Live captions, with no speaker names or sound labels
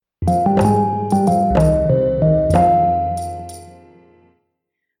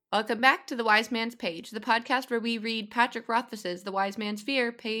Welcome back to The Wise Man's Page, the podcast where we read Patrick Rothfuss's The Wise Man's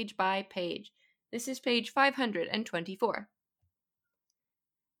Fear page by page. This is page 524.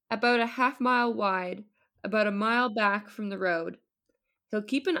 About a half-mile wide, about a mile back from the road. He'll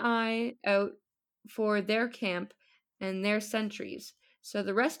keep an eye out for their camp and their sentries, so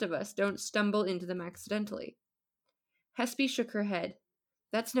the rest of us don't stumble into them accidentally. Hespe shook her head.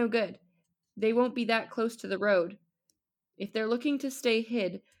 That's no good. They won't be that close to the road. If they're looking to stay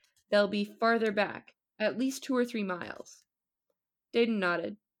hid, they'll be farther back, at least 2 or 3 miles. Dedan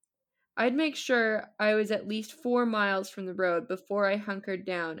nodded. I'd make sure I was at least 4 miles from the road before I hunkered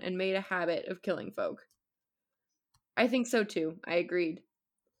down and made a habit of killing folk. I think so too, I agreed.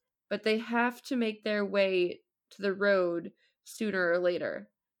 But they have to make their way to the road sooner or later.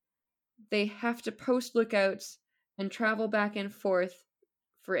 They have to post lookouts and travel back and forth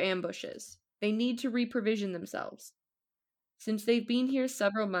for ambushes. They need to reprovision themselves. Since they've been here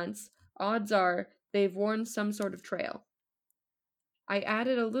several months, odds are they've worn some sort of trail. I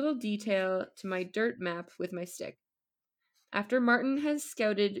added a little detail to my dirt map with my stick. After Martin has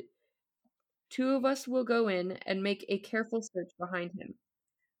scouted, 2 of us will go in and make a careful search behind him.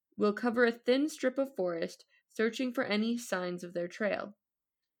 We'll cover a thin strip of forest, searching for any signs of their trail.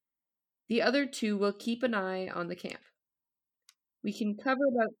 The other 2 will keep an eye on the camp. We can cover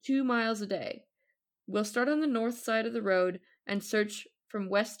about 2 miles a day. We'll start on the north side of the road and search from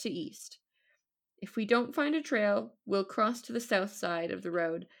west to east. If we don't find a trail, we'll cross to the south side of the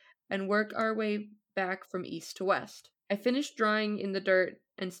road and work our way back from east to west. I finished drawing in the dirt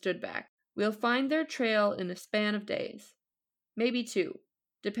and stood back. We'll find their trail in a span of days. Maybe 2,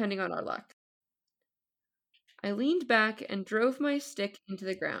 depending on our luck. I leaned back and drove my stick into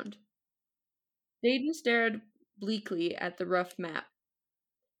the ground. Dedan stared bleakly at the rough map.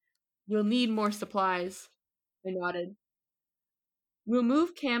 We'll need more supplies, I nodded. We'll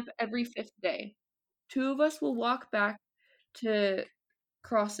move camp every 5th day. 2 of us will walk back to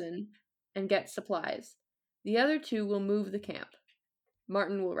Crossan and get supplies. The other 2 will move the camp.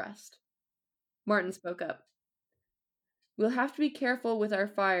 Martin will rest. Martin spoke up. We'll have to be careful with our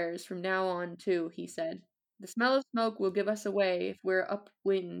fires from now on, too, he said. The smell of smoke will give us away if we're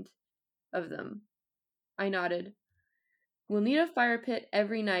upwind of them. I nodded. We'll need a fire pit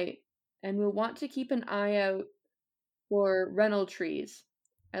every night, and we'll want to keep an eye out for rennel trees.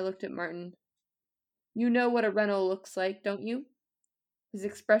 I looked at Martin. You know what a rennel looks like, don't you? His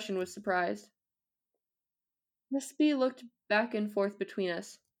expression was surprised. Hespe looked back and forth between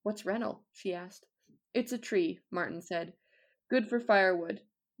us. What's rennel? She asked. It's a tree, Martin said. Good for firewood.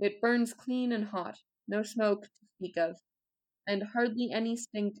 It burns clean and hot. No smoke to speak of. And hardly any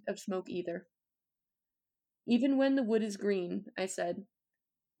stink of smoke either. Even when the wood is green, I said.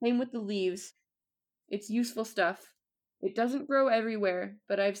 Same with the leaves. It's useful stuff. It doesn't grow everywhere,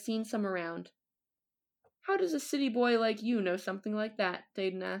 but I've seen some around. How does a city boy like you know something like that?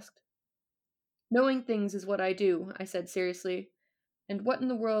 Dedan asked. Knowing things is what I do, I said seriously. And what in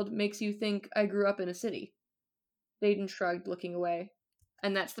the world makes you think I grew up in a city? Dedan shrugged, looking away.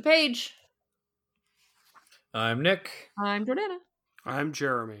 And that's the page. I'm Nick. I'm Jordana. I'm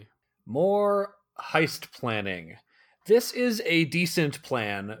Jeremy. More heist planning. This is a decent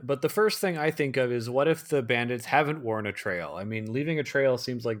plan, but the first thing I think of is what if the bandits haven't worn a trail? I mean, leaving a trail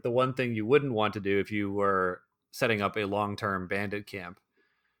seems like the one thing you wouldn't want to do if you were setting up a long-term bandit camp.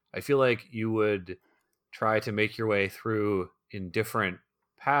 I feel like you would try to make your way through in different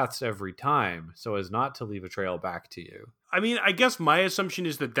paths every time so as not to leave a trail back to you. I mean, I guess my assumption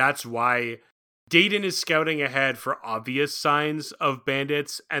is that that's why Dedan is scouting ahead for obvious signs of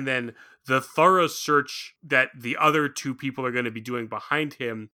bandits, and then the thorough search that the other 2 people are going to be doing behind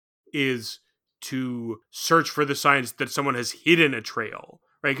him is to search for the signs that someone has hidden a trail,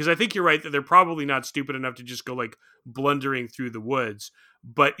 right? Because I think you're right that they're probably not stupid enough to just go like blundering through the woods.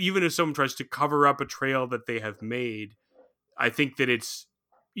 But even if someone tries to cover up a trail that they have made, I think that it's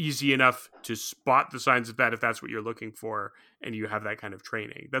easy enough to spot the signs of that if that's what you're looking for and you have that kind of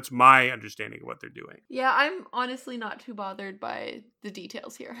training. That's my understanding of what they're doing. Yeah, I'm honestly not too bothered by the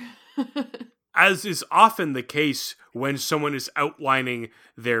details here. As is often the case when someone is outlining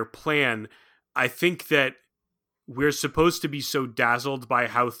their plan, I think that we're supposed to be so dazzled by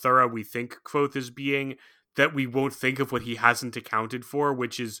how thorough we think Kvothe is being that we won't think of what he hasn't accounted for,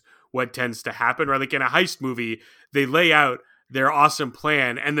 which is what tends to happen. Right? Like in a heist movie, they lay out their awesome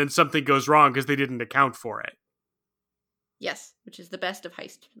plan and then something goes wrong because they didn't account for it. Yes, which is the best of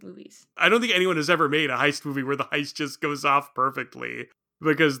heist movies. I don't think anyone has ever made a heist movie where the heist just goes off perfectly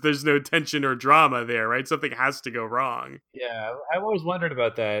because there's no tension or drama there, right? Something has to go wrong. Yeah, I've always wondered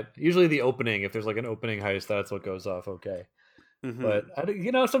about that. Usually the opening, if there's like an opening heist, that's what goes off okay. Mhm.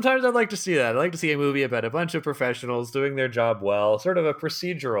 But sometimes I'd like to see that. I'd like to see a movie about a bunch of professionals doing their job well, sort of a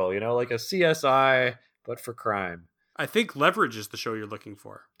procedural, like a CSI, but for crime. I think Leverage is the show you're looking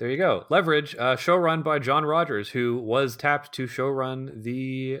for. There you go. Leverage, showrun by John Rogers, who was tapped to showrun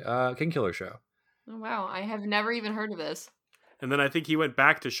the Kingkiller show. Oh, wow. I have never even heard of this. And then I think he went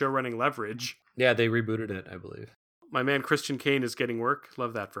back to showrunning Leverage. Yeah, they rebooted it, I believe. My man Christian Kane is getting work.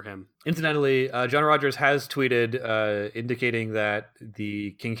 Love that for him. Incidentally, John Rogers has tweeted indicating that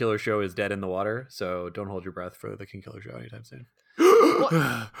the Kingkiller show is dead in the water, so don't hold your breath for the Kingkiller show anytime soon.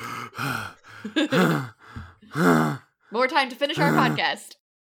 More time to finish our podcast.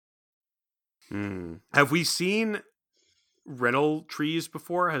 Have we seen rental trees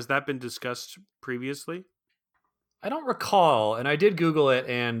before? Has that been discussed previously? I don't recall, and I did Google it,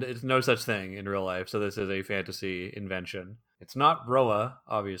 and it's no such thing in real life, so this is a fantasy invention. It's not Roa,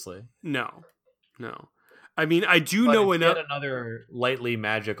 obviously. No. I mean, I do know enough. Yet another lightly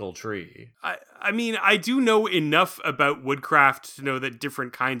magical tree. I mean, I do know enough about woodcraft to know that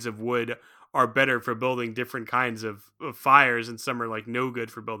different kinds of wood are better for building different kinds of fires, and some are like no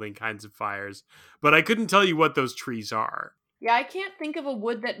good for building kinds of fires. But I couldn't tell you what those trees are. Yeah, I can't think of a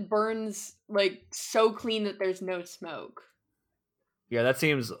wood that burns like so clean that there's no smoke. Yeah, that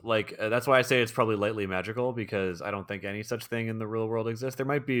seems like that's why I say it's probably lightly magical, because I don't think any such thing in the real world exists. There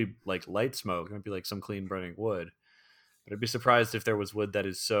might be like light smoke, there might be like some clean burning wood, but I'd be surprised if there was wood that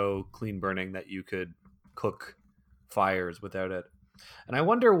is so clean burning that you could cook fires without it. And I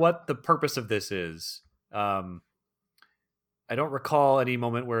wonder what the purpose of this is. I don't recall any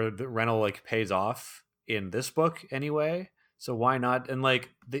moment where the rental like pays off in this book anyway. So why not? And like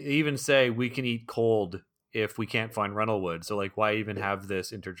they even say we can eat cold if we can't find rental wood. So like why even have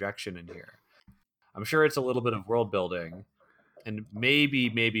this interjection in here? I'm sure it's a little bit of world building, and maybe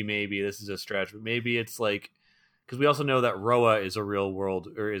this is a stretch, but maybe it's like, because we also know that Roa is a real world,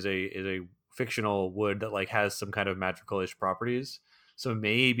 or is a fictional wood that like has some kind of magical-ish properties. So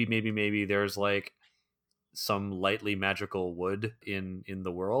maybe there's like some lightly magical wood in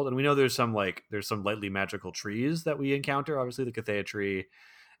the world, and we know there's some lightly magical trees that we encounter, obviously the Cathaya tree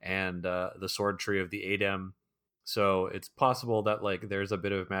and the sword tree of the Adem. So it's possible that like there's a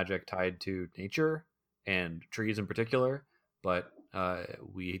bit of magic tied to nature and trees in particular, but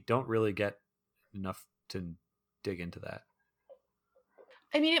we don't really get enough to dig into that.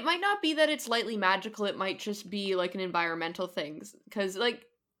 I mean, it might not be that it's lightly magical, it might just be like an environmental thing, because like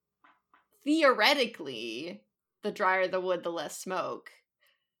theoretically, the drier the wood, the less smoke.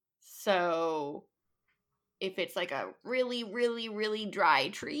 So, if it's like a really, really, really dry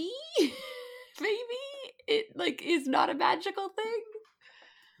tree, maybe it like is not a magical thing.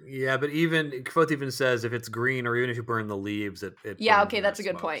 Yeah, but Kvothe even says if it's green, or even if you burn the leaves, it yeah, burns okay, and that's it a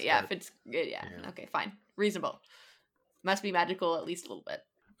good smokes, point. Yeah, but... if it's okay, fine, reasonable. Must be magical at least a little bit.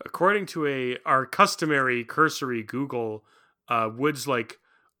 According to our customary cursory Google, woods like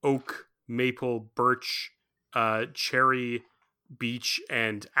oak, maple, birch, cherry, beech,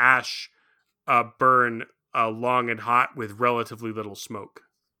 and ash burn long and hot with relatively little smoke.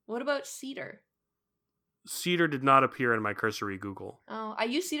 What about cedar? Cedar did not appear in my cursory Google. Oh, I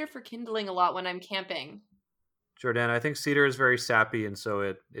use cedar for kindling a lot when I'm camping. Jordan, I think cedar is very sappy, and so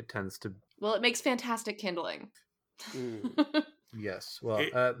it tends to... Well, it makes fantastic kindling. Yes. Well,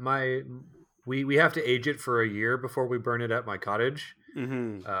 we have to age it for a year before we burn it at my cottage,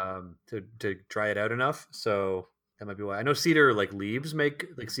 to dry it out enough. So that might be why. I know cedar like leaves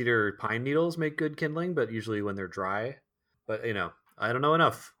cedar pine needles make good kindling, but usually when they're dry. But I don't know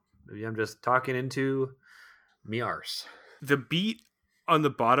enough. Maybe I'm just talking into me arse. The beat on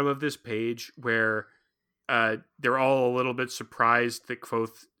the bottom of this page where they're all a little bit surprised that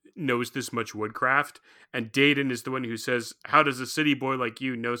Kvothe knows this much woodcraft, and Dedan is the one who says, how does a city boy like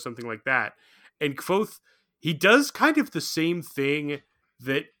you know something like that? And Kvothe, he does kind of the same thing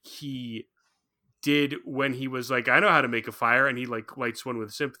that he did when he was like, I know how to make a fire, and he like lights one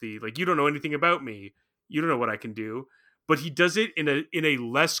with sympathy, like, you don't know anything about me, you don't know what I can do. But he does it in a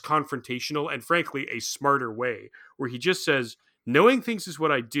less confrontational and frankly a smarter way, where he just says, knowing things is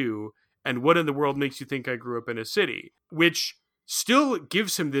what I do, and what in the world makes you think I grew up in a city? Which still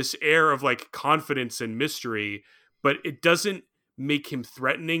gives him this air of like confidence and mystery, but it doesn't make him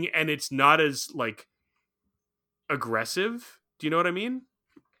threatening, and it's not as like aggressive. Do you know what I mean?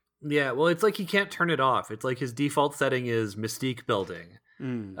 Yeah, well, it's like he can't turn it off. It's like his default setting is mystique building.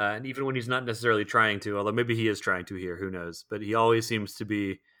 And even when he's not necessarily trying to, although maybe he is trying to here, who knows? But he always seems to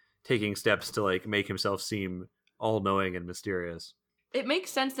be taking steps to like make himself seem all-knowing and mysterious. It makes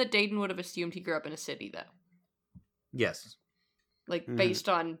sense that Dedan would have assumed he grew up in a city, though. Yes. Like, based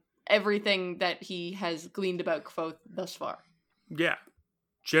on everything that he has gleaned about Kvothe thus far. Yeah.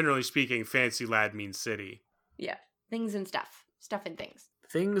 Generally speaking, fancy lad means city. Yeah. Things and stuff. Stuff and things.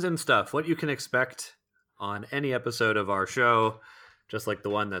 Things and stuff. What you can expect on any episode of our show, just like the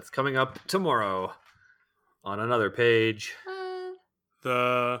one that's coming up tomorrow on another page.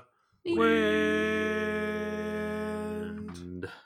 The way.